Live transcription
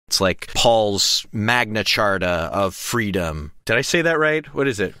like Paul's Magna Charta of freedom. Did I say that right? What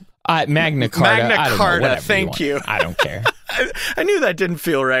is it? Magna Charta. Magna Charta, thank you. I don't care. I knew that didn't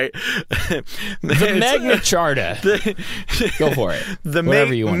feel right. The Magna Charta. Go for it. The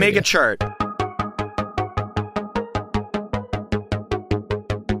Mega Chart.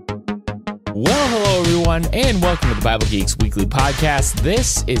 Well, hello everyone, and welcome to the Bible Geeks Weekly Podcast.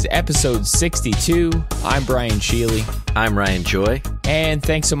 This is episode 62. I'm Brian Shealy. I'm Ryan Joy. And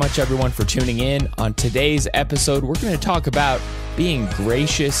thanks so much everyone for tuning in. On today's episode, we're going to talk about being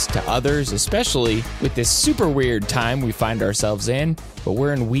gracious to others, especially with this super weird time we find ourselves in. But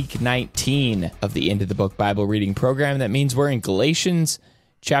we're in week 19 of the Into the Book Bible reading program. That means we're in Galatians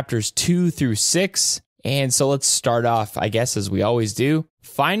chapters 2 through 6. And so let's start off, I guess, as we always do,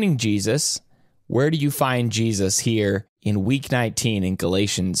 finding Jesus. Where do you find Jesus here in week 19 in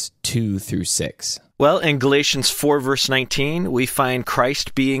Galatians 2 through 6? Well, in Galatians 4, verse 19, we find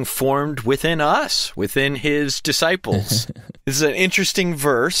Christ being formed within us, within his disciples. This is an interesting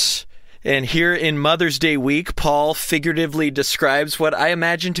verse. And here in Mother's Day week, Paul figuratively describes what I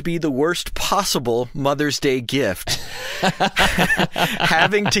imagine to be the worst possible Mother's Day gift.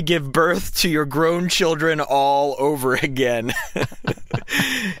 Having to give birth to your grown children all over again.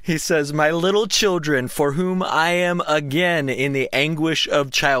 He says, "My little children, for whom I am again in the anguish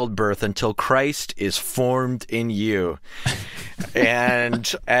of childbirth until Christ is formed in you."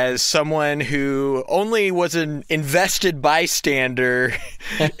 And as someone who only was an invested bystander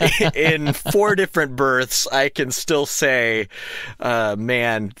in 4 different births, I can still say,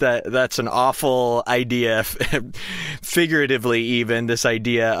 man, that's an awful idea. Figuratively, even this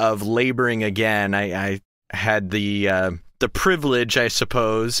idea of laboring again. I had the privilege, I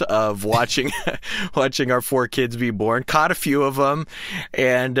suppose, of watching our 4 kids be born. Caught a few of them,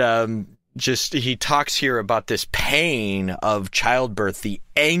 and he talks here about this pain of childbirth, the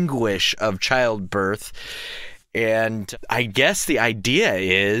anguish of childbirth. And I guess the idea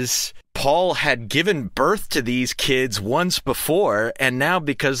is Paul had given birth to these kids once before, and now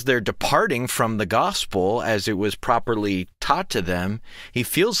because they're departing from the gospel as it was properly taught to them, he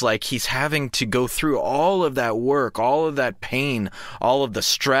feels like he's having to go through all of that work, all of that pain, all of the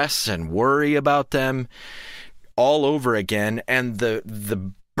stress and worry about them all over again. And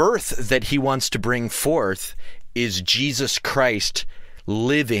the birth that he wants to bring forth is Jesus Christ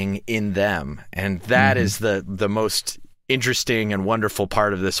living in them. And that is the most interesting and wonderful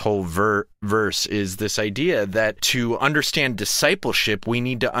part of this whole verse, is this idea that to understand discipleship, we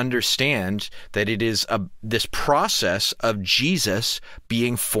need to understand that it is this process of Jesus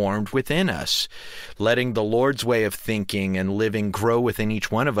being formed within us, letting the Lord's way of thinking and living grow within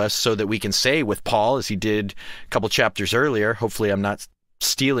each one of us, so that we can say with Paul, as he did a couple chapters earlier, hopefully I'm not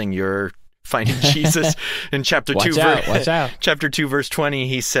stealing your finding Jesus in chapter 2. Watch out. Chapter 2, verse 20,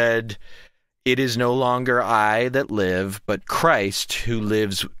 he said, "It is no longer I that live, but Christ who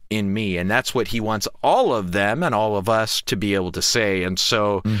lives in me." And that's what he wants all of them and all of us to be able to say. And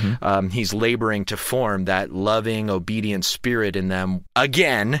so he's laboring to form that loving, obedient spirit in them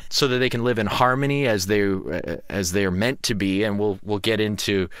again, so that they can live in harmony as they're meant to be. And we'll get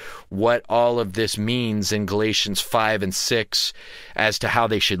into what all of this means in Galatians 5 and 6 as to how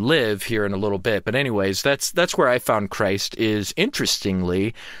they should live here in a little bit. But anyways, that's where I found Christ, is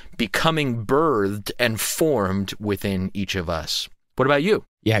interestingly becoming birthed and formed within each of us. What about you?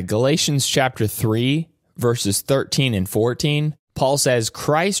 Yeah, Galatians chapter 3, verses 13 and 14, Paul says,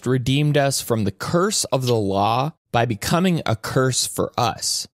 "Christ redeemed us from the curse of the law by becoming a curse for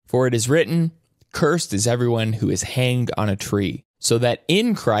us. For it is written, 'Cursed is everyone who is hanged on a tree,' so that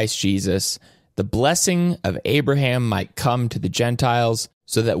in Christ Jesus the blessing of Abraham might come to the Gentiles,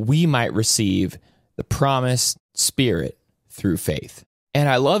 so that we might receive the promised Spirit through faith." And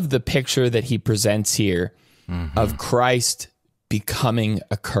I love the picture that he presents here of Christ becoming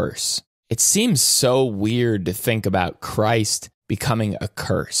a curse. It seems so weird to think about Christ becoming a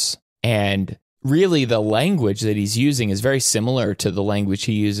curse. And really the language that he's using is very similar to the language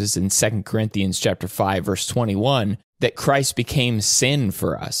he uses in 2 Corinthians chapter 5, verse 21, that Christ became sin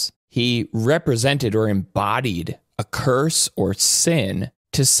for us. He represented or embodied a curse or sin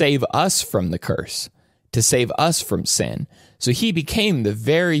to save us from the curse, to save us from sin. So he became the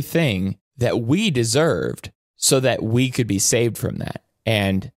very thing that we deserved, so that we could be saved from that.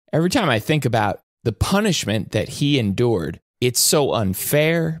 And every time I think about the punishment that he endured, it's so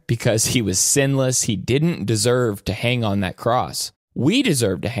unfair because he was sinless. He didn't deserve to hang on that cross. We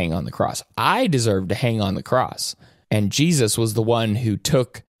deserve to hang on the cross. I deserve to hang on the cross. And Jesus was the one who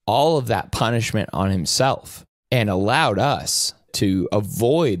took all of that punishment on himself and allowed us to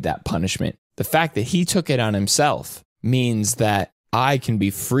avoid that punishment. The fact that he took it on himself means that I can be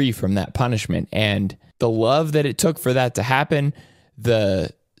free from that punishment. And the love that it took for that to happen,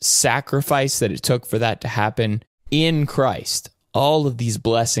 the sacrifice that it took for that to happen in Christ, all of these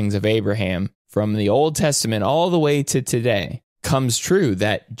blessings of Abraham from the Old Testament all the way to today comes true,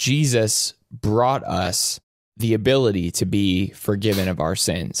 that Jesus brought us the ability to be forgiven of our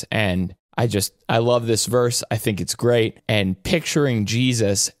sins. And I love this verse. I think it's great. And picturing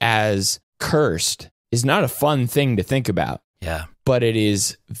Jesus as cursed is not a fun thing to think about. Yeah. But it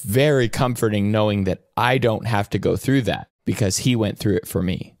is very comforting knowing that I don't have to go through that because he went through it for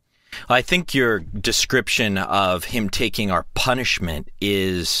me. I think your description of him taking our punishment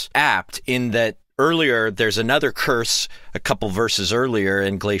is apt in that earlier, there's another curse a couple verses earlier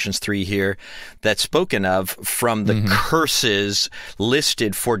in Galatians 3 here that's spoken of from the curses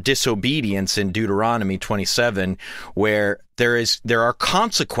listed for disobedience in Deuteronomy 27, where there are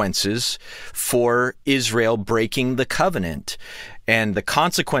consequences for Israel breaking the covenant. And the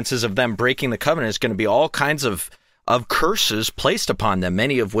consequences of them breaking the covenant is going to be all kinds of curses placed upon them,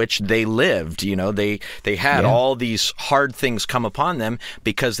 many of which they lived. You know, they had all these hard things come upon them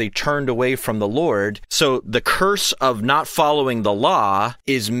because they turned away from the Lord. So the curse of not following the law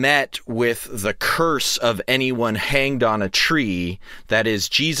is met with the curse of anyone hanged on a tree. That is,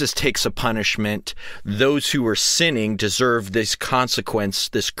 Jesus takes a punishment. Those who are sinning deserve this consequence,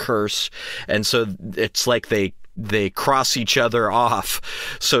 this curse. And so it's like they cross each other off,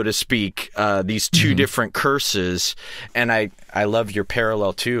 so to speak, these two different curses. And I love your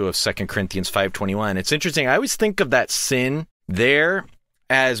parallel, too, of 2 Corinthians 5:21. It's interesting. I always think of that sin there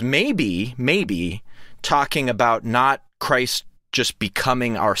as maybe talking about not Christ just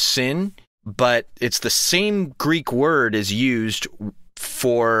becoming our sin, but it's the same Greek word is used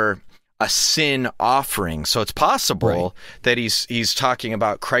for a sin offering. So it's possible that he's talking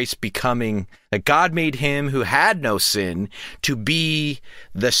about Christ becoming, that God made him who had no sin to be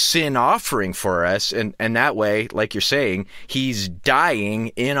the sin offering for us. And that way, like you're saying, he's dying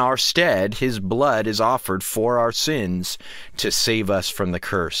in our stead. His blood is offered for our sins to save us from the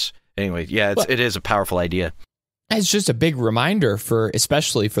curse. Anyway, yeah, it is a powerful idea. It's just a big reminder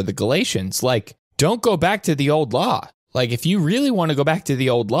especially for the Galatians, like, don't go back to the old law. Like, if you really want to go back to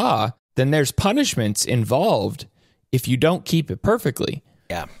the old law, then there's punishments involved if you don't keep it perfectly.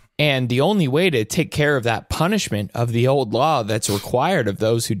 Yeah. And the only way to take care of that punishment of the old law that's required of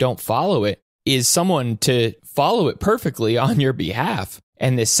those who don't follow it is someone to follow it perfectly on your behalf.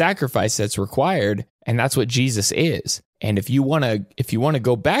 And this sacrifice that's required, and that's what Jesus is. And if you want to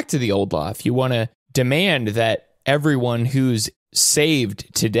go back to the old law, if you want to demand that everyone who's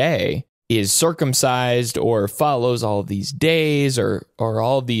saved today is circumcised or follows all of these days or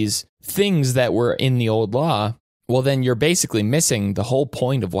all these things that were in the old law, well, then you're basically missing the whole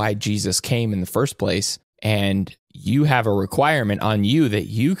point of why Jesus came in the first place. And you have a requirement on you that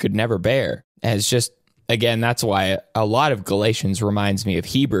you could never bear. And it's just, again, that's why a lot of Galatians reminds me of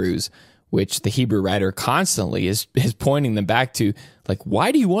Hebrews, which the Hebrew writer constantly is pointing them back to, like,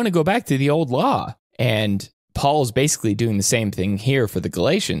 why do you want to go back to the old law? And Paul's basically doing the same thing here for the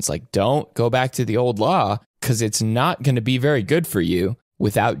Galatians. Like, don't go back to the old law because it's not going to be very good for you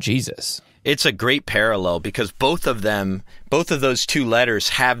without Jesus. It's a great parallel because both of those two letters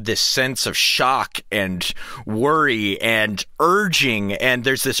have this sense of shock and worry and urging, and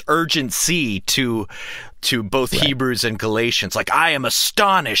there's this urgency to both Hebrews and Galatians. Like, I am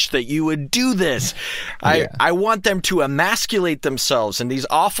astonished that you would do this. I want them to emasculate themselves, and these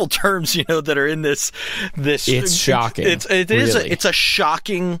awful terms, that are in this. It's shocking. It's a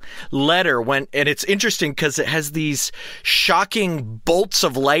shocking letter and it's interesting because it has these shocking bolts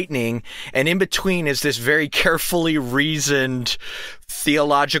of lightning, and in between is this very carefully reasoned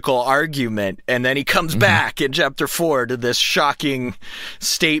theological argument, and then he comes back in chapter 4 to this shocking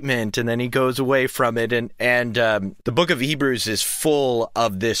statement, and then he goes away from it, and the book of Hebrews is full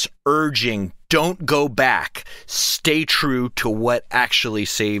of this urging, don't go back, stay true to what actually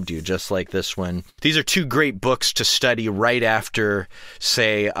saved you, just like this one. These are two great books to study right after,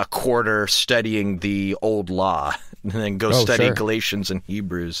 say, a quarter studying the old law, and then go study Galatians and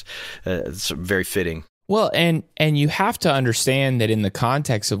Hebrews. It's very fitting. Well, and you have to understand that in the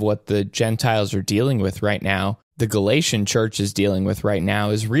context of what the Gentiles are dealing with right now, the Galatian church is dealing with right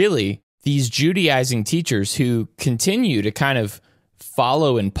now, is really these Judaizing teachers who continue to kind of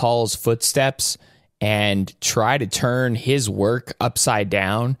follow in Paul's footsteps and try to turn his work upside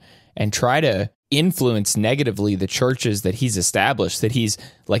down and try to influence negatively the churches that he's established, that he's,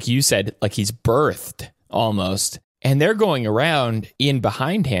 like you said, like he's birthed almost. And they're going around in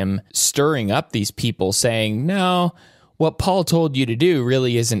behind him, stirring up these people saying, no, what Paul told you to do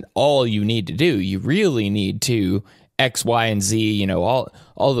really isn't all you need to do. You really need to X, Y, and Z,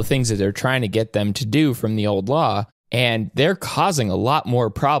 all the things that they're trying to get them to do from the old law. And they're causing a lot more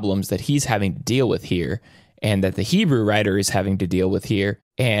problems that he's having to deal with here and that the Hebrew writer is having to deal with here.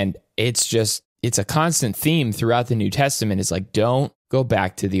 And it's a constant theme throughout the New Testament. It's like, don't go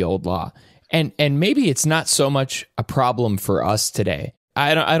back to the old law. And maybe it's not so much a problem for us today.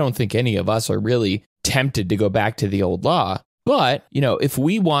 I don't think any of us are really tempted to go back to the old law. But, if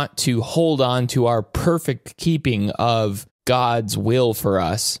we want to hold on to our perfect keeping of God's will for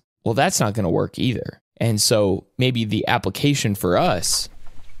us, well, that's not going to work either. And so maybe the application for us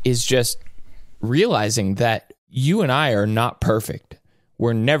is just realizing that you and I are not perfect.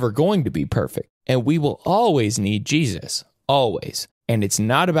 We're never going to be perfect. And we will always need Jesus, always. And it's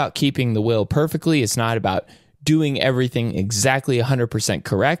not about keeping the will perfectly. It's not about doing everything exactly 100%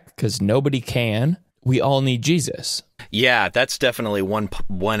 correct, because nobody can. We all need Jesus. Yeah, that's definitely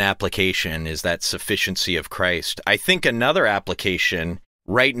one application, is that sufficiency of Christ. I think another application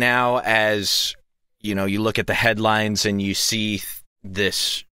right now, as you look at the headlines and you see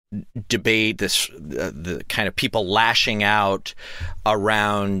this debate, the kind of people lashing out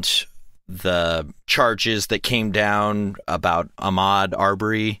around the charges that came down about Ahmaud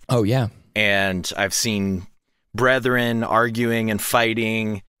Arbery. Oh, yeah. And I've seen brethren arguing and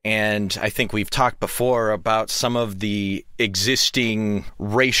fighting. And I think we've talked before about some of the existing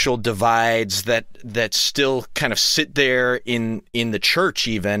racial divides that still kind of sit there in the church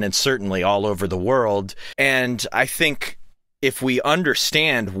even, and certainly all over the world. And I think if we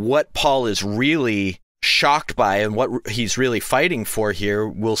understand what Paul is really shocked by and what he's really fighting for here,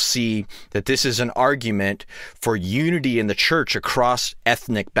 we'll see that this is an argument for unity in the church across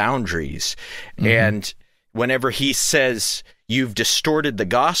ethnic boundaries. Mm-hmm. And whenever he says you've distorted the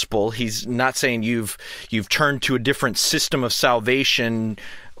gospel, he's not saying you've turned to a different system of salvation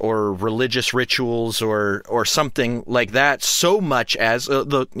or religious rituals or something like that, so much as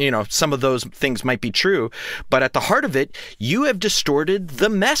some of those things might be true, but at the heart of it, you have distorted the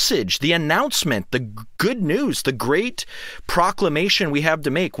message, the announcement, the good news, the great proclamation we have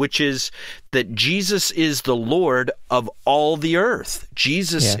to make, which is that Jesus is the Lord of all the earth.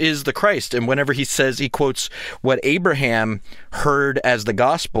 Jesus is the Christ. And whenever he quotes what Abraham heard as the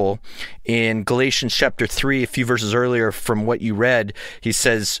gospel in Galatians chapter 3, a few verses earlier from what you read, he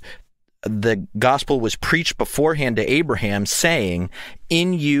says, the gospel was preached beforehand to Abraham, saying,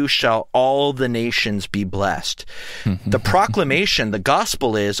 in you shall all the nations be blessed. The proclamation, the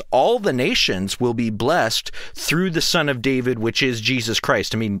gospel is, all the nations will be blessed through the Son of David, which is Jesus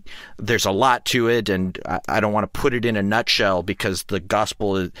Christ. I mean, there's a lot to it, and I don't want to put it in a nutshell, because the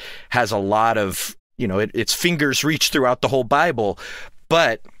gospel has a lot of, its fingers reach throughout the whole Bible.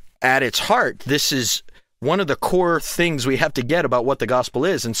 But at its heart, this is one of the core things we have to get about what the gospel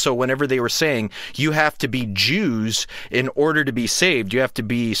is. And so whenever they were saying you have to be Jews in order to be saved, you have to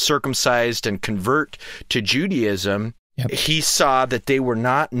be circumcised and convert to Judaism, he saw that they were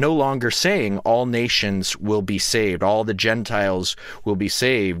no longer saying all nations will be saved, all the Gentiles will be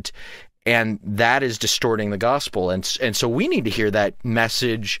saved. And that is distorting the gospel. And so we need to hear that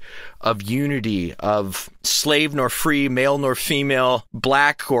message of unity, of slave nor free, male nor female,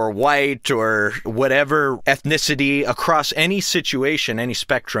 black or white or whatever ethnicity, across any situation, any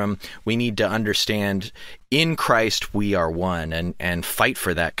spectrum. We need to understand in Christ we are one, and fight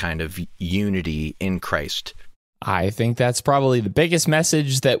for that kind of unity in Christ. I think that's probably the biggest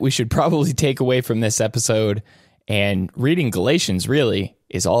message that we should probably take away from this episode. And reading Galatians really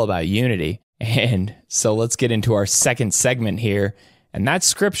is all about unity. And so let's get into our second segment here, and that's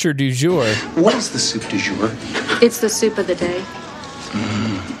Scripture du jour. What is the soup du jour? It's the soup of the day.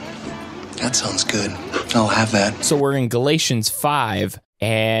 That sounds good. I'll have that. So we're in Galatians 5,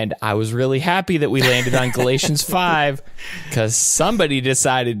 and I was really happy that we landed on Galatians 5 because somebody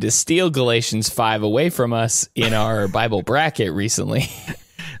decided to steal Galatians 5 away from us in our Bible bracket recently.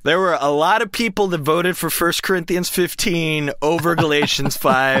 There were a lot of people that voted for 1 Corinthians 15 over Galatians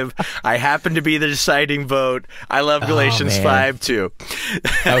 5. I happen to be the deciding vote. I love Galatians 5 too.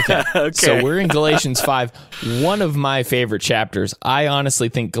 Okay. So we're in Galatians 5, one of my favorite chapters. I honestly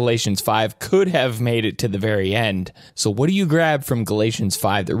think Galatians 5 could have made it to the very end. So what do you grab from Galatians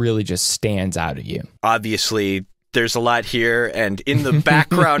 5 that really just stands out at you? Obviously, there's a lot here, and in the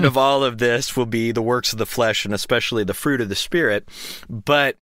background of all of this will be the works of the flesh and especially the fruit of the Spirit.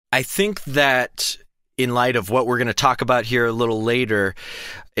 But I think that in light of what we're going to talk about here a little later,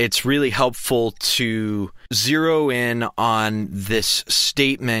 it's really helpful to zero in on this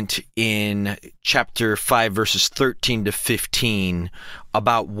statement in chapter 5, verses 13 to 15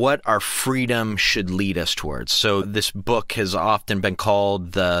 about what our freedom should lead us towards. So this book has often been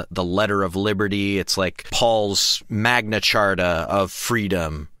called the Letter of Liberty. It's like Paul's Magna Charta of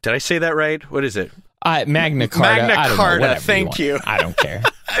freedom. Did I say that right? What is it? Magna Charta. Magna Charta, thank you. I don't care.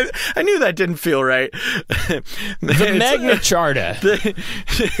 I knew that didn't feel right. The Magna Charta.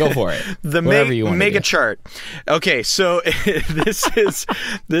 Go for it. The Mega Chart. Okay, so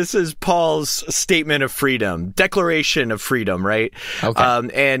this is Paul's statement of freedom, declaration of freedom, right?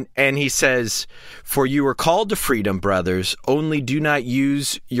 Okay. And he says, "For you were called to freedom, brothers. Only do not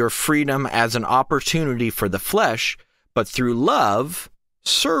use your freedom as an opportunity for the flesh, but through love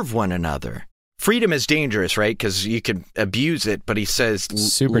serve one another." Freedom is dangerous, right? Because you can abuse it, but he says,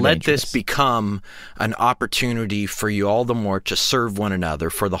 let this become an opportunity for you all the more to serve one another.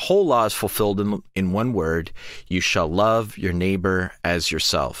 For the whole law is fulfilled in one word: you shall love your neighbor as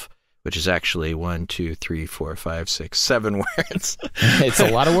yourself, which is actually 1, 2, 3, 4, 5, 6, 7 words. It's a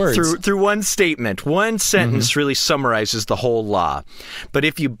lot of words. Through one statement. One sentence really summarizes the whole law. But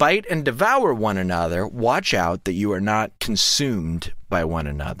if you bite and devour one another, watch out that you are not consumed by one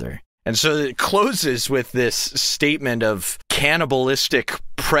another. And so it closes with this statement of cannibalistic,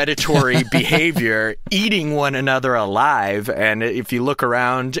 predatory behavior, eating one another alive. And if you look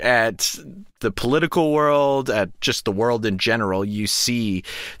around at the political world, at just the world in general, you see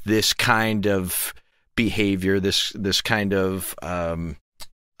this kind of behavior, this kind of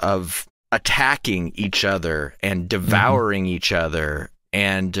attacking each other and devouring each other.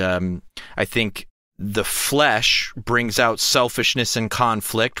 And I think the flesh brings out selfishness and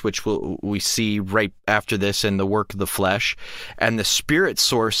conflict, which we see right after this in the work of the flesh, and the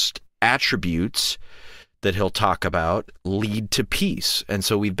spirit-sourced attributes that he'll talk about lead to peace. And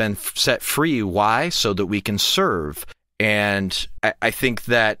so we've been set free. Why? So that we can serve. And I think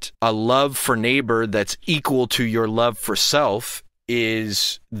that a love for neighbor that's equal to your love for self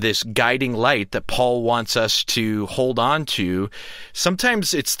is this guiding light that Paul wants us to hold on to.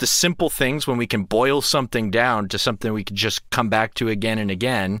 Sometimes it's the simple things when we can boil something down to something we can just come back to again and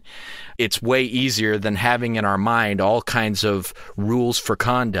again. It's way easier than having in our mind all kinds of rules for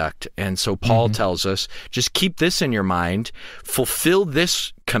conduct. And so Paul tells us, just keep this in your mind, fulfill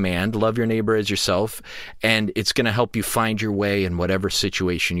this command, love your neighbor as yourself, and it's going to help you find your way in whatever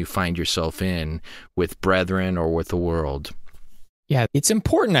situation you find yourself in with brethren or with the world. Yeah, it's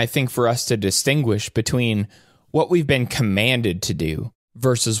important, I think, for us to distinguish between what we've been commanded to do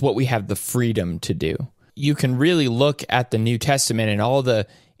versus what we have the freedom to do. You can really look at the New Testament and all the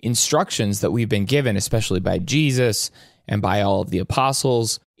instructions that we've been given, especially by Jesus and by all of the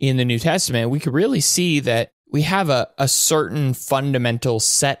apostles in the New Testament. We could really see that we have a certain fundamental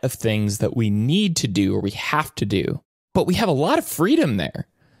set of things that we need to do or we have to do, but we have a lot of freedom there.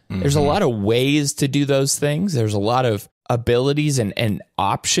 There's a lot of ways to do those things. There's a lot of abilities and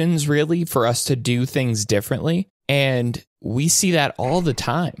options, really, for us to do things differently. And we see that all the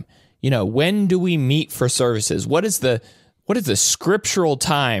time. You know, when do we meet for services? What is the scriptural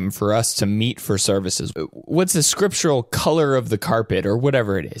time for us to meet for services? What's the scriptural color of the carpet or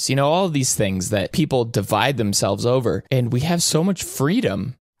whatever it is? You know, all of these things that people divide themselves over. And we have so much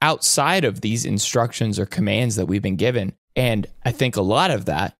freedom outside of these instructions or commands that we've been given. And I think a lot of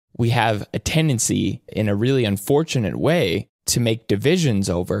that, we have a tendency in a really unfortunate way to make divisions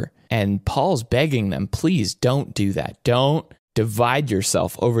over. And Paul's begging them, please don't do that. Don't divide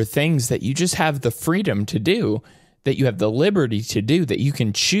yourself over things that you just have the freedom to do, that you have the liberty to do, that you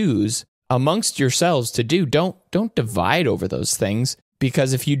can choose amongst yourselves to do. Don't divide over those things,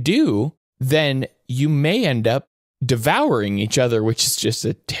 because if you do, then you may end up devouring each other, which is just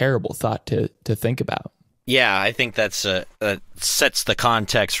a terrible thought to think about. Yeah, I think that's sets the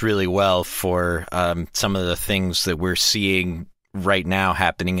context really well for some of the things that we're seeing right now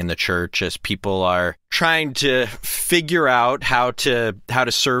happening in the church as people are trying to figure out how to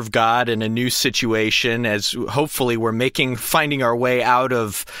serve God in a new situation, as hopefully we're finding our way out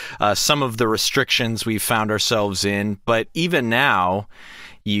of some of the restrictions we found ourselves in. But even now,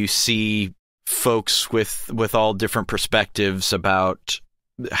 you see folks with all different perspectives about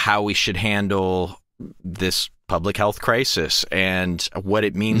how we should handle this public health crisis and what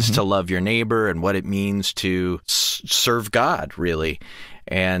it means to love your neighbor and what it means to serve God, really.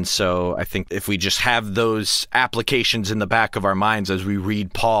 And so I think if we just have those applications in the back of our minds as we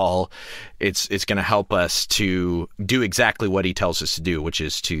read Paul, it's going to help us to do exactly what he tells us to do, which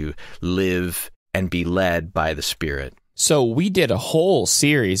is to live and be led by the Spirit. So we did a whole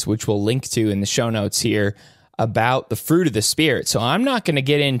series, which we'll link to in the show notes here, about the fruit of the Spirit. So I'm not going to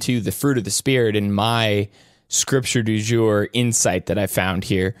get into the fruit of the Spirit in my scripture du jour insight that I found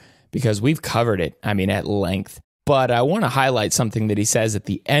here, because we've covered it, at length. But I want to highlight something that he says at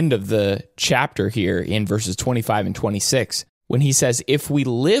the end of the chapter here in verses 25 and 26, when he says, if we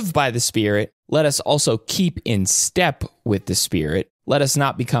live by the Spirit, let us also keep in step with the Spirit. Let us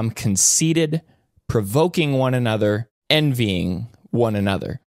not become conceited, provoking one another, envying one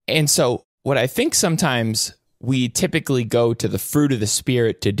another. And so what I think sometimes we typically go to the fruit of the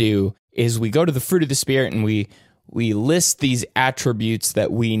Spirit to do is we go to the fruit of the Spirit and we list these attributes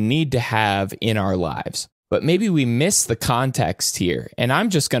that we need to have in our lives. But maybe we miss the context here. And I'm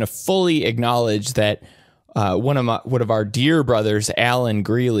just going to fully acknowledge that one of our dear brothers, Alan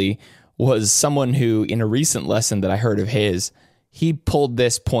Greeley, was someone who, in a recent lesson that I heard of his, he pulled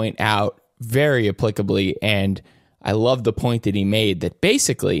this point out very applicably. And I love the point that he made, that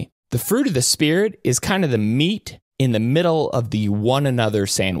basically the fruit of the Spirit is kind of the meat in the middle of the one another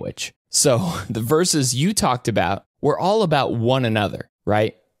sandwich. So the verses you talked about were all about one another,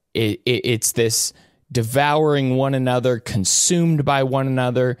 right? It's this devouring one another, consumed by one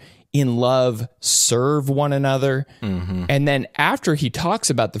another, in love, serve one another. Mm-hmm. And then after he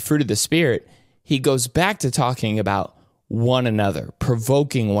talks about the fruit of the Spirit, he goes back to talking about one another,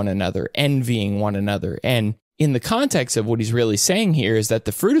 provoking one another, envying one another. And in the context of what he's really saying here is that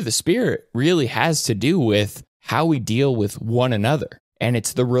the fruit of the Spirit really has to do with how we deal with one another. And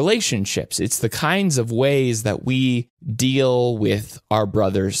it's the relationships. It's the kinds of ways that we deal with our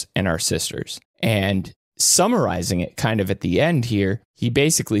brothers and our sisters. And summarizing it kind of at the end here, he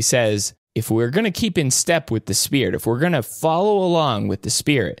basically says, if we're going to keep in step with the Spirit, if we're going to follow along with the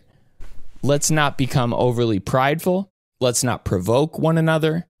Spirit, let's not become overly prideful, let's not provoke one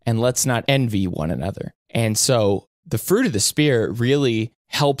another, and let's not envy one another. And so the fruit of the Spirit really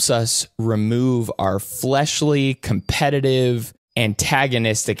helps us remove our fleshly, competitive,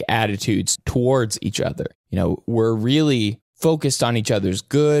 antagonistic attitudes towards each other. We're really focused on each other's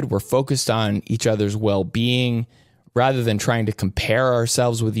good. We're focused on each other's well-being rather than trying to compare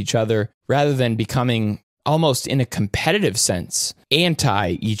ourselves with each other, rather than becoming almost in a competitive sense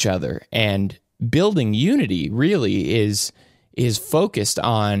anti each other. And building unity really is focused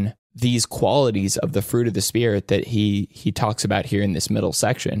on these qualities of the fruit of the Spirit that he talks about here in this middle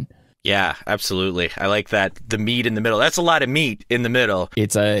section. Yeah, absolutely. I like that. The meat in the middle. That's a lot of meat in the middle.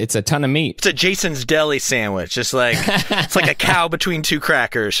 It's a ton of meat. It's a Jason's Deli sandwich. Just like it's like a cow between two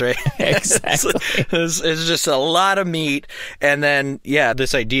crackers, right? Exactly. It's just a lot of meat. And then,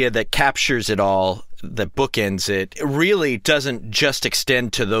 this idea that captures it all, that bookends it, really doesn't just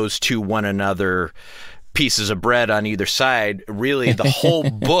extend to those two one another pieces of bread on either side. Really, the whole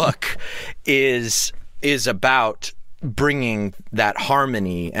book is about bringing that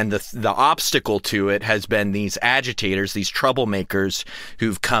harmony, and the obstacle to it has been these agitators, these troublemakers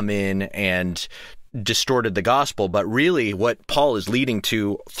who've come in and distorted the gospel. But really what Paul is leading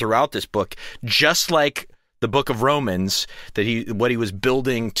to throughout this book, just like the book of Romans, what he was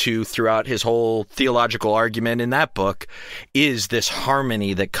building to throughout his whole theological argument in that book, is this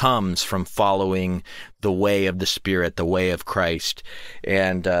harmony that comes from following the way of the Spirit, the way of Christ.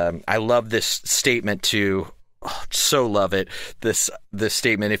 And I love this statement too. So love it. This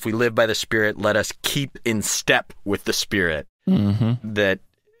statement, if we live by the Spirit, let us keep in step with the Spirit. Mm-hmm. That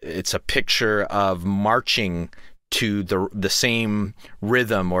it's a picture of marching to the same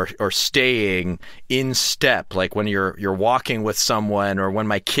rhythm or staying in step. Like when you're walking with someone, or when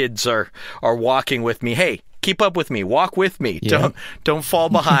my kids are walking with me, hey, keep up with me, walk with me. Yeah. Don't fall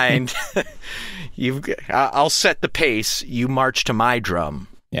behind. I'll set the pace. You march to my drum.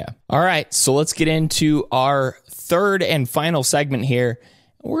 Yeah. All right. So let's get into our third and final segment here.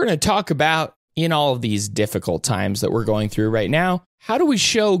 We're going to talk about, in all of these difficult times that we're going through right now, how do we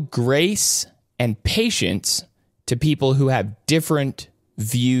show grace and patience to people who have different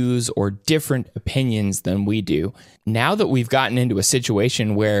views or different opinions than we do? Now that we've gotten into a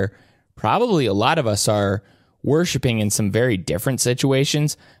situation where probably a lot of us are worshiping in some very different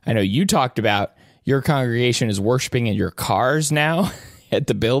situations. I know you talked about your congregation is worshiping in your cars now. At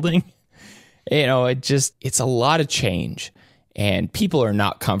the building, it's a lot of change, and people are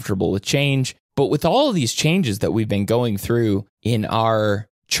not comfortable with change. But with all of these changes that we've been going through in our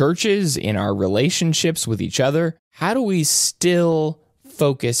churches, in our relationships with each other, how do we still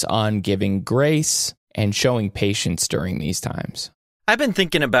focus on giving grace and showing patience during these times? I've been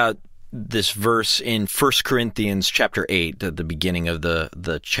thinking about this verse in 1 Corinthians chapter 8, at the beginning of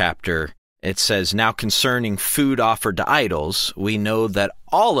the chapter. It says, now concerning food offered to idols, we know that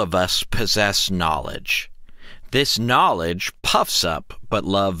all of us possess knowledge. This knowledge puffs up, but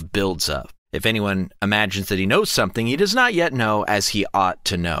love builds up. If anyone imagines that he knows something, he does not yet know as he ought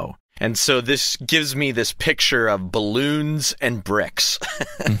to know. And so this gives me this picture of balloons and bricks.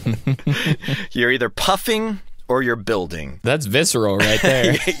 You're either puffing or you're building. That's visceral right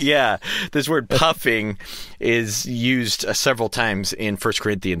there. Yeah. This word puffing is used several times in 1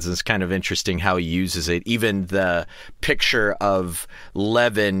 Corinthians. It's kind of interesting how he uses it. Even the picture of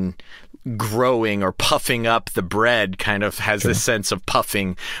leaven growing or puffing up the bread kind of has this sense of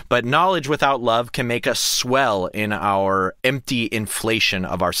puffing. But knowledge without love can make us swell in our empty inflation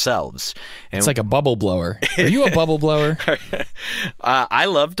of ourselves. And it's like a bubble blower. Are you a bubble blower? I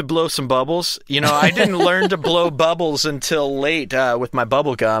love to blow some bubbles. You know, I didn't learn to blow bubbles until late with my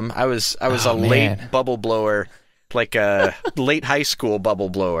bubble gum. I was late bubble blower. Like a late high school bubble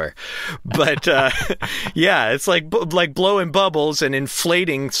blower. But yeah, it's like blowing bubbles and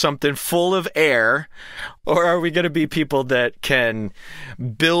inflating something full of air. Or are we going to be people that can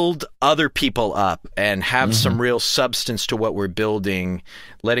build other people up and have some real substance to what we're building,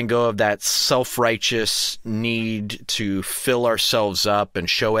 letting go of that self-righteous need to fill ourselves up and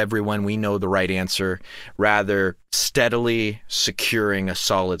show everyone we know the right answer, rather steadily securing a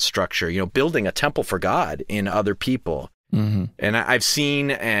solid structure, you know, building a temple for God in other people. And I've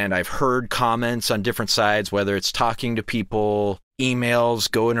seen and I've heard comments on different sides, whether it's talking to people,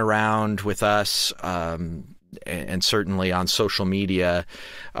 emails going around with us, and certainly on social media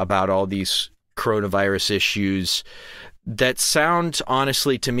about all these coronavirus issues that sound,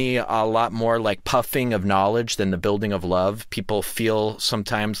 honestly, to me, a lot more like puffing of knowledge than the building of love. People feel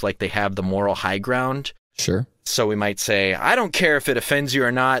sometimes like they have the moral high ground. Sure. So we might say, I don't care if it offends you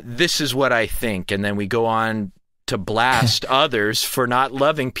or not. This is what I think. And then we go on to blast others for not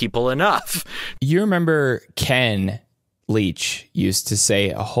loving people enough. You remember Ken Leach used to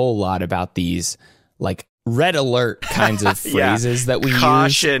say a whole lot about these like red alert kinds of phrases that we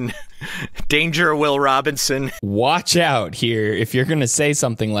Caution. use. Danger, Will Robinson. Watch out here. If you're going to say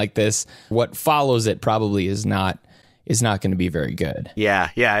something like this, what follows it probably is not going to be very good. Yeah.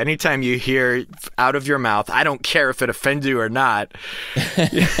 Anytime you hear out of your mouth, I don't care if it offends you or not.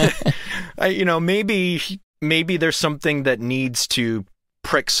 Maybe there's something that needs to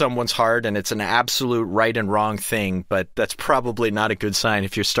prick someone's heart and it's an absolute right and wrong thing, but that's probably not a good sign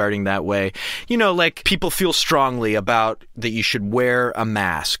if you're starting that way. You know, like people feel strongly about that you should wear a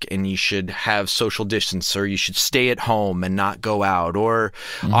mask and you should have social distance or you should stay at home and not go out. Or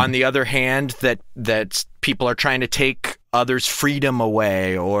on the other hand, that people are trying to take others' freedom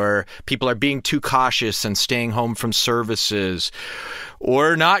away, or people are being too cautious and staying home from services,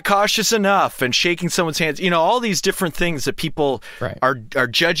 or not cautious enough and shaking someone's hands. You know, all these different things that people are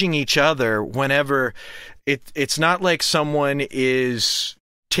judging each other whenever it's not like someone is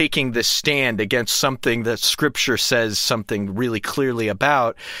taking the stand against something that Scripture says something really clearly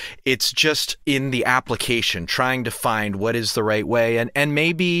about. It's just in the application, trying to find what is the right way. And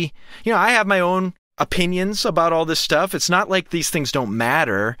maybe, you know, I have my own opinions about all this stuff. It's not like these things don't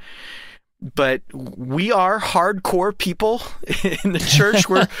matter, but we are hardcore people in the church.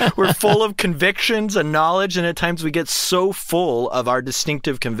 We're full of convictions and knowledge, and at times we get so full of our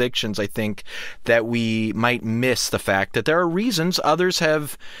distinctive convictions, I think, that we might miss the fact that there are reasons others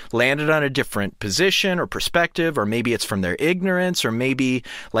have landed on a different position or perspective, or maybe it's from their ignorance, or maybe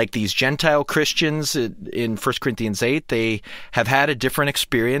like these Gentile Christians in 1 Corinthians 8, they have had a different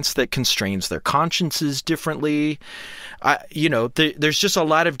experience that constrains their consciences differently. There's just a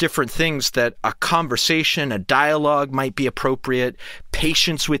lot of different things that a conversation, a dialogue might be appropriate,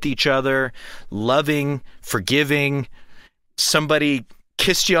 patience with each other, loving, forgiving. Somebody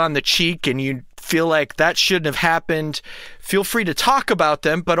kissed you on the cheek and you feel like that shouldn't have happened. Feel free to talk about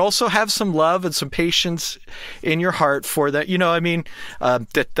them, but also have some love and some patience in your heart for that. You know, I mean,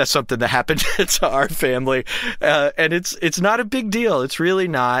 that's something that happened to our family, and it's not a big deal. It's really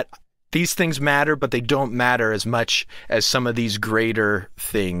not. These things matter, but they don't matter as much as some of these greater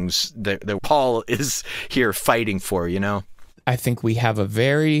things that Paul is here fighting for, you know? I think we have a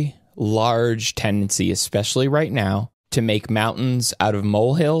very large tendency, especially right now, to make mountains out of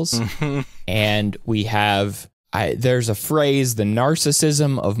molehills. And we have, there's a phrase, the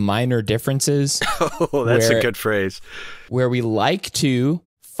narcissism of minor differences. Oh, that's a good phrase. Where we like to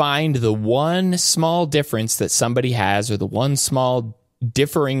find the one small difference that somebody has, or the one small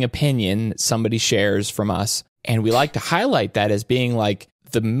differing opinion that somebody shares from us, and we like to highlight that as being like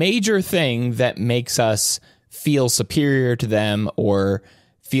the major thing that makes us feel superior to them, or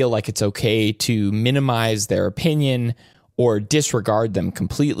feel like it's okay to minimize their opinion or disregard them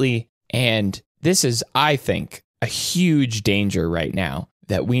completely. And this is, I think, a huge danger right now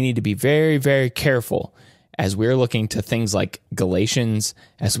that we need to be very, very careful as we're looking to things like Galatians,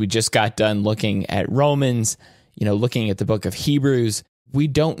 as we just got done looking at Romans, looking at the book of Hebrews, we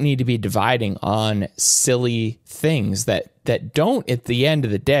don't need to be dividing on silly things that don't, at the end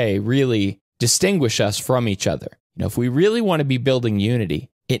of the day, really distinguish us from each other. If we really want to be building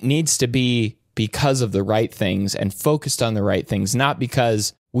unity, it needs to be because of the right things and focused on the right things, not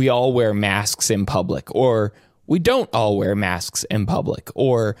because we all wear masks in public, or we don't all wear masks in public,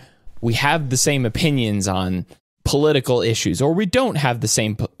 or we have the same opinions on political issues, or we don't have the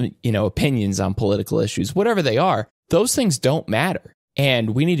same, opinions on political issues, whatever they are. Those things don't matter.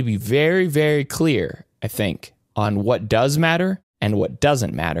 And we need to be very, very clear, I think, on what does matter and what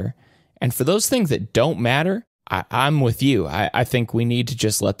doesn't matter. And for those things that don't matter, I'm with you. I think we need to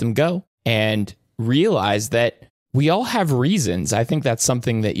just let them go and realize that we all have reasons. I think that's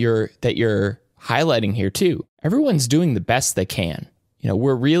something that you're highlighting here too. Everyone's doing the best they can.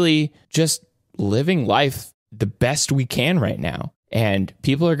 We're really just living life the best we can right now. And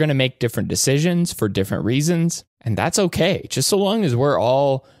people are going to make different decisions for different reasons. And that's okay. Just so long as we're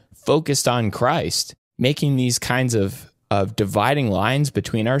all focused on Christ, making these kinds of dividing lines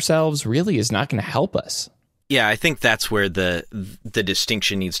between ourselves really is not going to help us. Yeah, I think that's where the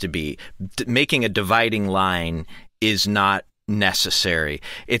distinction needs to be. Making a dividing line is not necessary.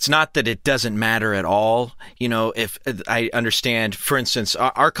 It's not that it doesn't matter at all. If I understand, for instance,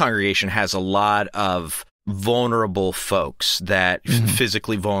 our congregation has a lot of vulnerable folks that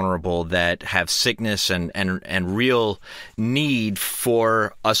physically vulnerable, that have sickness and real need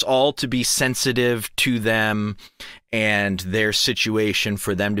for us all to be sensitive to them and their situation,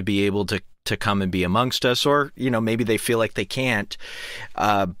 for them to be able to come and be amongst us, or maybe they feel like they can't,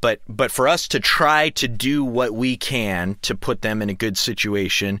 but for us to try to do what we can to put them in a good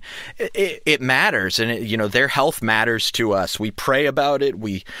situation, it matters, and their health matters to us. We pray about it.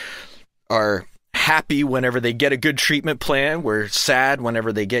 We are happy whenever they get a good treatment plan. We're sad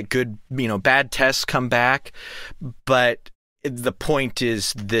whenever they get good, bad tests come back. But the point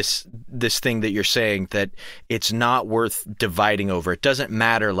is this thing that you're saying, that it's not worth dividing over. It doesn't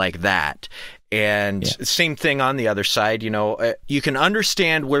matter like that. And Same thing on the other side. You can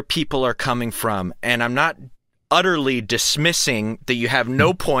understand where people are coming from, and I'm not utterly dismissing that you have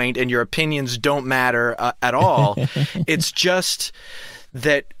no point and your opinions don't matter at all. It's just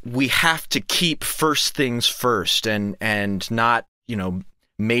that we have to keep first things first, and not,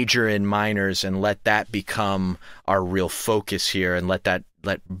 major and minors, and let that become our real focus here, and let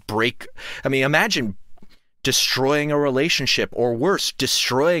break. I mean, imagine destroying a relationship, or worse,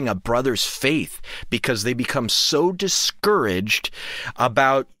 destroying a brother's faith, because they become so discouraged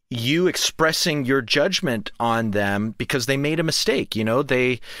about you expressing your judgment on them because they made a mistake.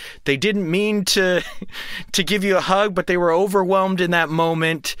 They didn't mean to give you a hug, but they were overwhelmed in that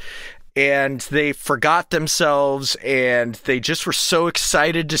moment, and they forgot themselves, and they just were so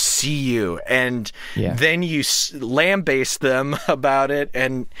excited to see you, and then you lambaste them about it,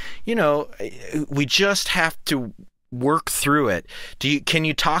 and we just have to work through it. Can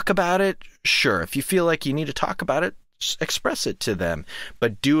you talk about it? Sure. If you feel like you need to talk about it, express it to them,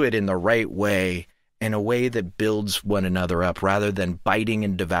 but do it in the right way, in a way that builds one another up, rather than biting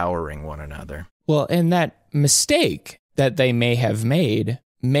and devouring one another. Well, and that mistake that they may have made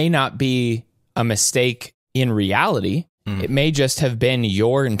may not be a mistake in reality. It may just have been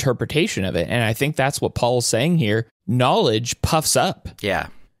your interpretation of it. And I think that's what Paul's saying here. Knowledge puffs up. Yeah.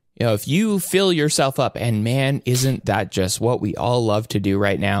 If you fill yourself up, and man, isn't that just what we all love to do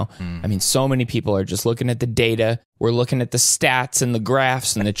right now? I mean, so many people are just looking at the data. We're looking at the stats and the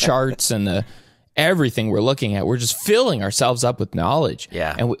graphs and the charts and the everything we're looking at. We're just filling ourselves up with knowledge.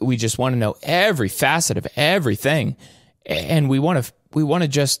 Yeah. And we just want to know every facet of everything. And we want to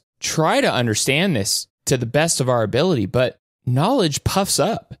just try to understand this to the best of our ability, but knowledge puffs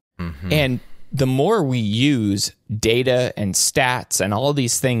up. And the more we use data and stats and all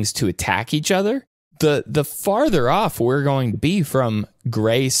these things to attack each other, the farther off we're going to be from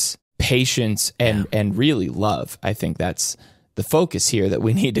grace, patience, and really love. I think that's the focus here that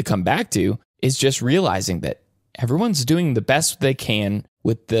we need to come back to, is just realizing that everyone's doing the best they can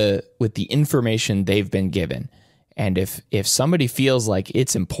with the information they've been given. And if somebody feels like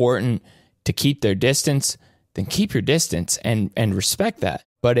it's important to keep their distance, then keep your distance and respect that.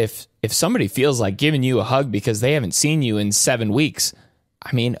 But if somebody feels like giving you a hug because they haven't seen you in 7 weeks,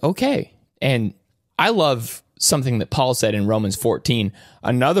 I mean, okay. And I love something that Paul said in Romans 14,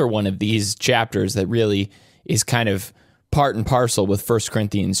 another one of these chapters that really is kind of part and parcel with 1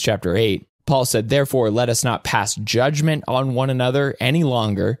 Corinthians chapter 8. Paul said, "Therefore, let us not pass judgment on one another any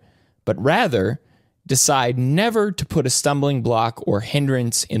longer, but rather decide never to put a stumbling block or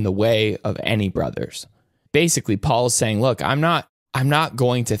hindrance in the way of any brothers." basically Paul is saying, look, I'm not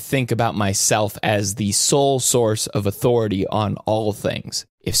going to think about myself as the sole source of authority on all things.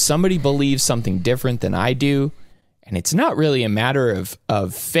 If somebody believes something different than I do, and it's not really a matter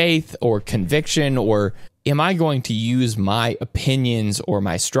of faith or conviction, or am I going to use my opinions or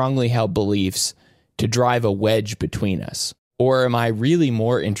my strongly held beliefs to drive a wedge between us? Or am I really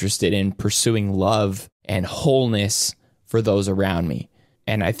more interested in pursuing love and wholeness for those around me?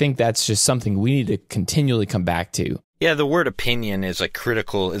 And I think that's just something we need to continually come back to. Yeah, the word opinion is a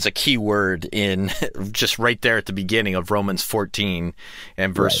key word in just right there at the beginning of Romans 14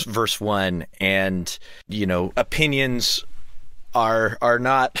 and verse 1. And, opinions are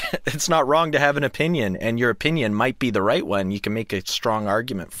not, it's not wrong to have an opinion, and your opinion might be the right one. You can make a strong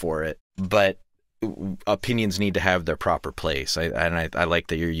argument for it, but opinions need to have their proper place. I like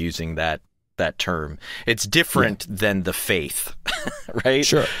that you're using that term. It's different than the faith, right?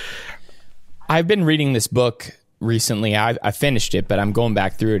 Sure. I've been reading this book recently. I finished it, but I'm going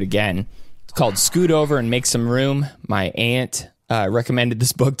back through it again. It's called Scoot Over and Make Some Room. My aunt recommended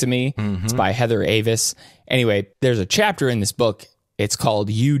this book to me. Mm-hmm. It's by Heather Avis. Anyway, there's a chapter in this book. It's called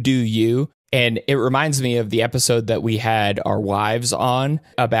You Do You. And it reminds me of the episode that we had our wives on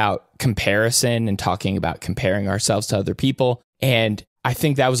about comparison and talking about comparing ourselves to other people. And I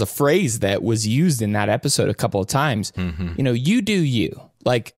think that was a phrase that was used in that episode a couple of times. Mm-hmm. You do you.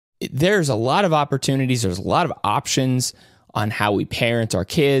 Like, there's a lot of opportunities. There's a lot of options on how we parent our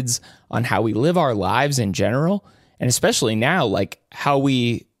kids, on how we live our lives in general. And especially now, like how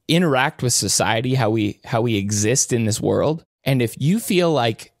we interact with society, how we exist in this world. And if you feel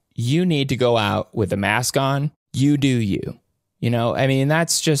like you need to go out with a mask on, you do you.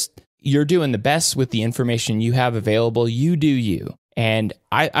 That's just, you're doing the best with the information you have available. You do you. And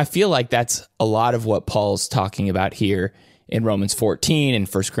I feel like that's a lot of what Paul's talking about here in Romans 14 and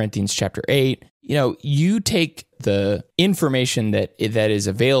 1 Corinthians chapter 8. You take the information that is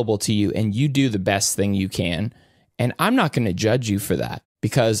available to you and you do the best thing you can. And I'm not going to judge you for that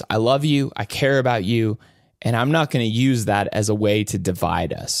because I love you, I care about you, and I'm not going to use that as a way to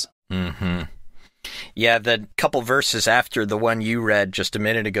divide us. Mm-hmm. Yeah, the couple verses after the one you read just a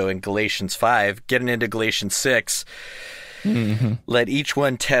minute ago in Galatians 5, getting into Galatians 6, mm-hmm. Let each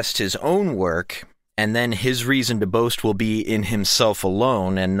one test his own work, and then his reason to boast will be in himself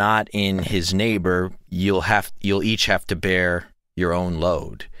alone and not in his neighbor. You'll each have to bear your own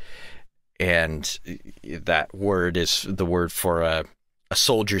load. And that word is the word for a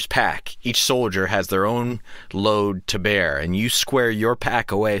soldier's pack. Each soldier has their own load to bear, and you square your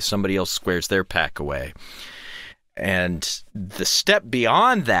pack away, somebody else squares their pack away. And the step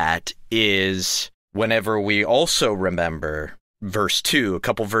beyond that is whenever we also remember verse 2,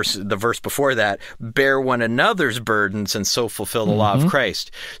 the verse before that, bear one another's burdens and so fulfill the law of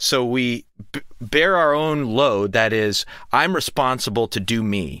Christ. So we bear our own load. That is, I'm responsible to do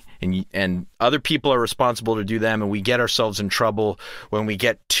me, and other people are responsible to do them, and we get ourselves in trouble when we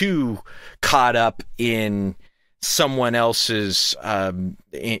get too caught up in someone else's,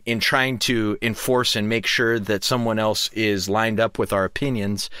 in trying to enforce and make sure that someone else is lined up with our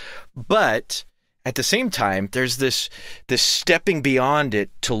opinions. But at the same time, there's this stepping beyond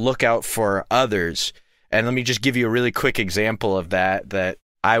it to look out for others. And let me just give you a really quick example of that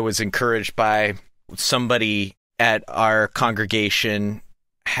I was encouraged by. Somebody at our congregation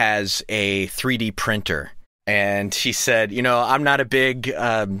has a 3D printer, and she said, I'm not a big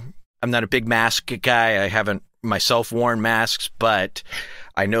mask guy. I haven't myself worn masks, but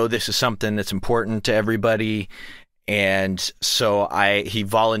I know this is something that's important to everybody. And so he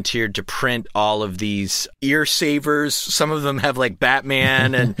volunteered to print all of these ear savers. Some of them have like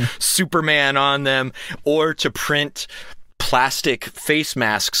Batman and Superman on them, or to print plastic face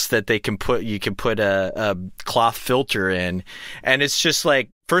masks that you can put a cloth filter in. And it's just like,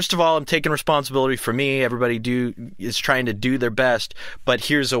 first of all, I'm taking responsibility for me. Everybody is trying to do their best, but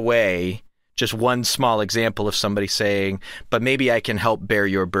here's a way. Just one small example of somebody saying, but maybe I can help bear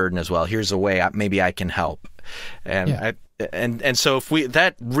your burden as well. Here's a way maybe I can help. And and so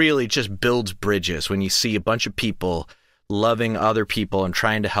that really just builds bridges when you see a bunch of people loving other people and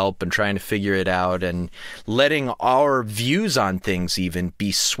trying to help and trying to figure it out, and letting our views on things even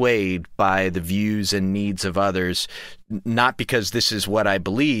be swayed by the views and needs of others, not because this is what I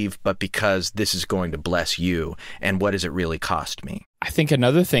believe, but because this is going to bless you, and what does it really cost me? I think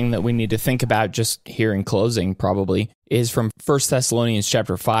another thing that we need to think about just here in closing probably is from 1 Thessalonians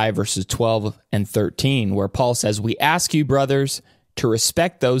chapter 5, verses 12 and 13, where Paul says, "We ask you, brothers, to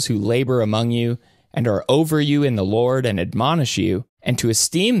respect those who labor among you and are over you in the Lord and admonish you, and to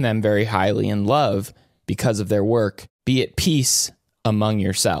esteem them very highly in love because of their work. Be at peace among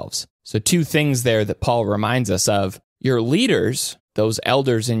yourselves." So 2 things there that Paul reminds us of. Your leaders, those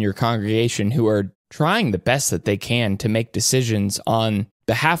elders in your congregation who are trying the best that they can to make decisions on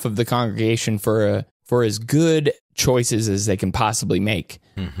behalf of the congregation for as good choices as they can possibly make.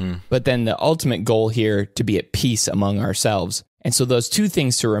 Mm-hmm. But then the ultimate goal here, to be at peace among ourselves. And so those 2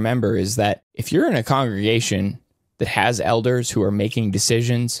 things to remember is that if you're in a congregation that has elders who are making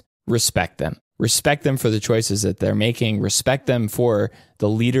decisions, respect them. Respect them for the choices that they're making. Respect them for the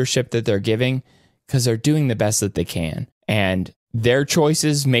leadership that they're giving, because they're doing the best that they can. And their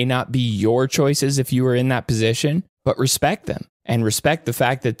choices may not be your choices if you were in that position, but respect them and respect the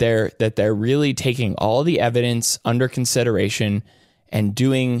fact that they're really taking all the evidence under consideration and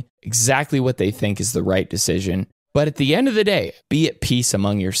doing exactly what they think is the right decision. But at the end of the day, be at peace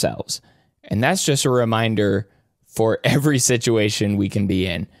among yourselves. And that's just a reminder for every situation we can be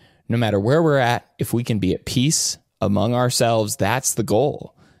in. No matter where we're at, if we can be at peace among ourselves, that's the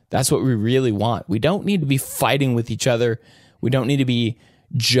goal. That's what we really want. We don't need to be fighting with each other. We don't need to be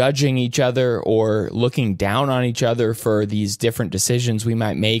judging each other or looking down on each other for these different decisions we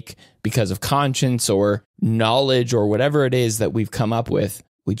might make because of conscience or knowledge or whatever it is that we've come up with.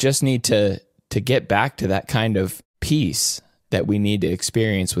 We just need to get back to that kind of peace that we need to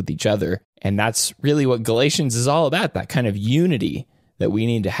experience with each other. And that's really what Galatians is all about, that kind of unity that we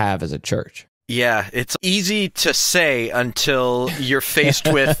need to have as a church. Yeah, it's easy to say until you're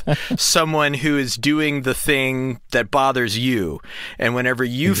faced with someone who is doing the thing that bothers you. And whenever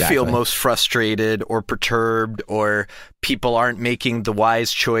you feel most frustrated or perturbed, or people aren't making the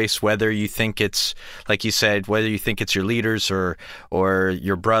wise choice, whether you think it's, like you said, whether you think it's your leaders or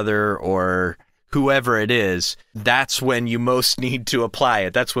your brother or whoever it is, that's when you most need to apply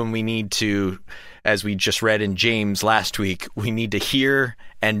it. That's when we need to, as we just read in James last week, we need to hear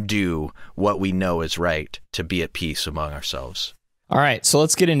and do what we know is right to be at peace among ourselves. All right, so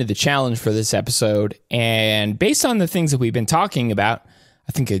let's get into the challenge for this episode. And based on the things that we've been talking about,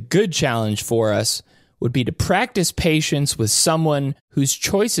 I think a good challenge for us would be to practice patience with someone whose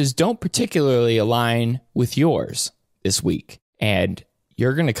choices don't particularly align with yours this week. And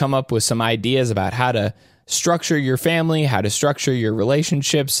you're going to come up with some ideas about how to structure your family, how to structure your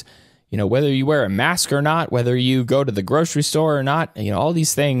relationships, whether you wear a mask or not, whether you go to the grocery store or not, all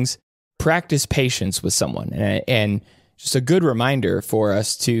these things. Practice patience with someone. And just a good reminder for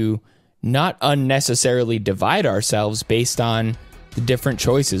us to not unnecessarily divide ourselves based on the different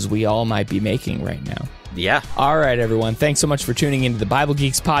choices we all might be making right now. Yeah. All right, everyone. Thanks so much for tuning into the Bible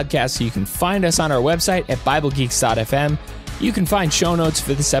Geeks podcast. You can find us on our website at BibleGeeks.fm. You can find show notes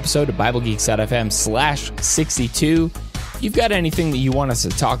for this episode at BibleGeeks.fm/62. If you've got anything that you want us to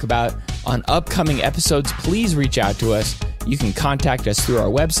talk about on upcoming episodes, please reach out to us. You can contact us through our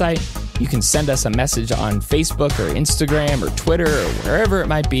website. You can send us a message on Facebook or Instagram or Twitter or wherever it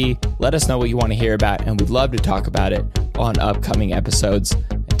might be. Let us know what you want to hear about, and we'd love to talk about it on upcoming episodes.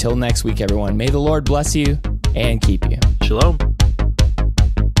 Until next week, everyone, may the Lord bless you and keep you. Shalom.